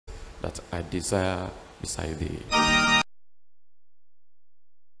that I desire beside thee.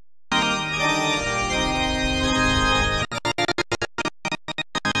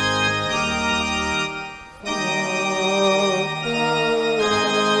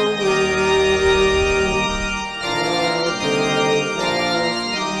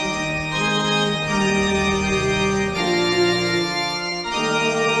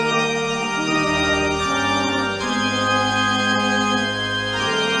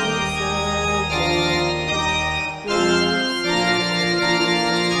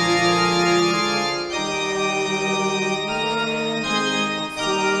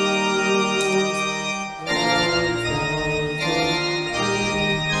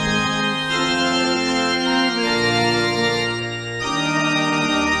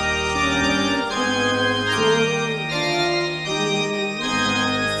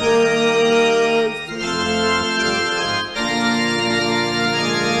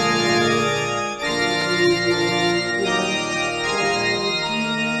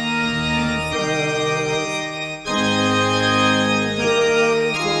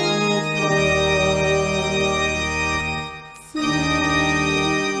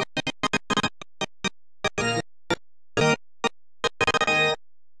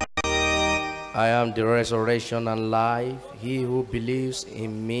 I am the resurrection and life. He who believes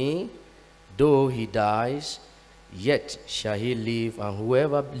in me, though he dies, yet shall he live, and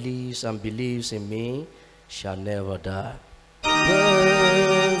whoever lives and believes in me shall never die.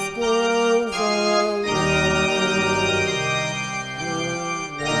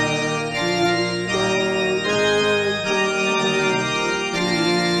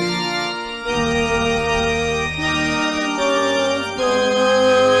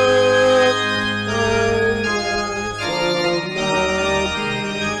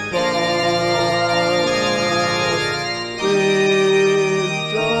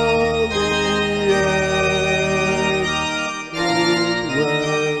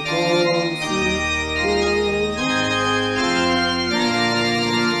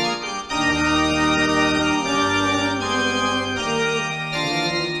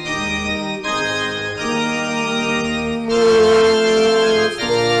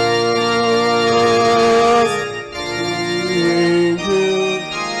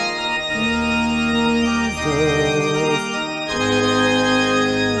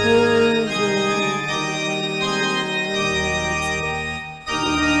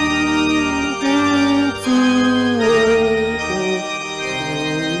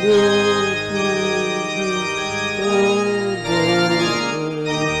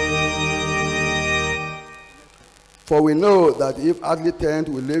 For we know that if earthly tent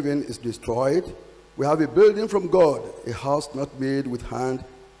we live in is destroyed, we have a building from God, a house not made with hand,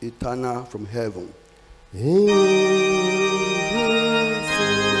 eternal from heaven.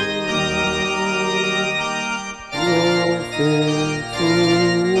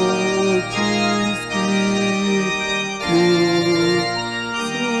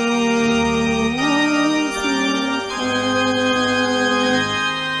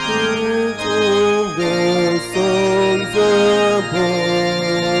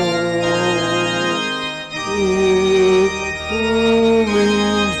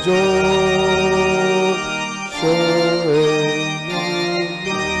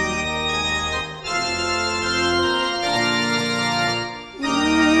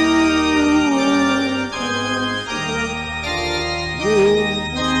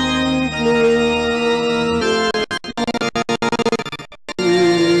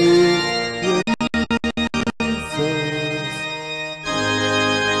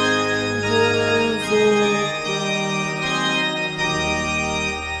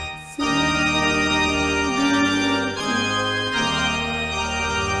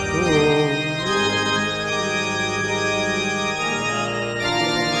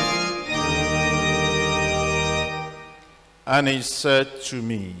 And he said to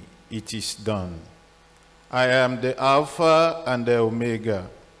me, it is done. I am the Alpha and the Omega,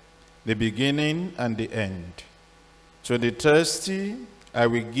 the beginning and the end. To the thirsty, I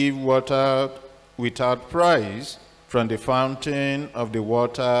will give water without price from the fountain of the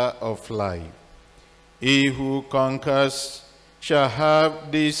water of life. He who conquers shall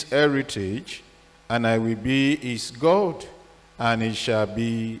have this heritage, and I will be his God, and he shall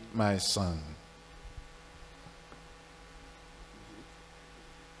be my son.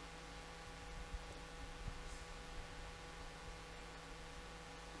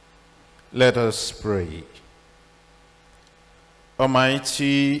 Let us pray.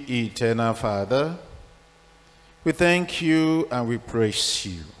 Almighty, eternal Father, we thank you and we praise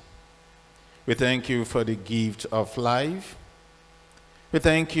you. We thank you for the gift of life. We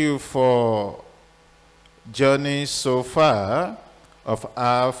thank you for journey so far of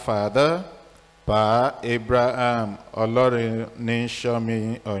our father, Pa Abraham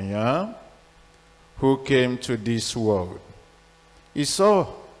Oloruninsomi, who came to this world. He saw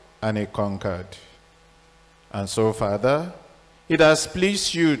and he conquered. And so, Father, it has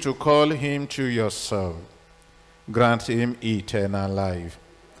pleased you to call him to yourself. Grant him eternal life.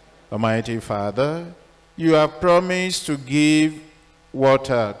 Almighty Father, you have promised to give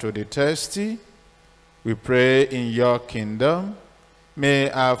water to the thirsty. We pray in your kingdom, may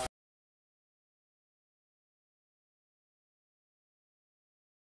our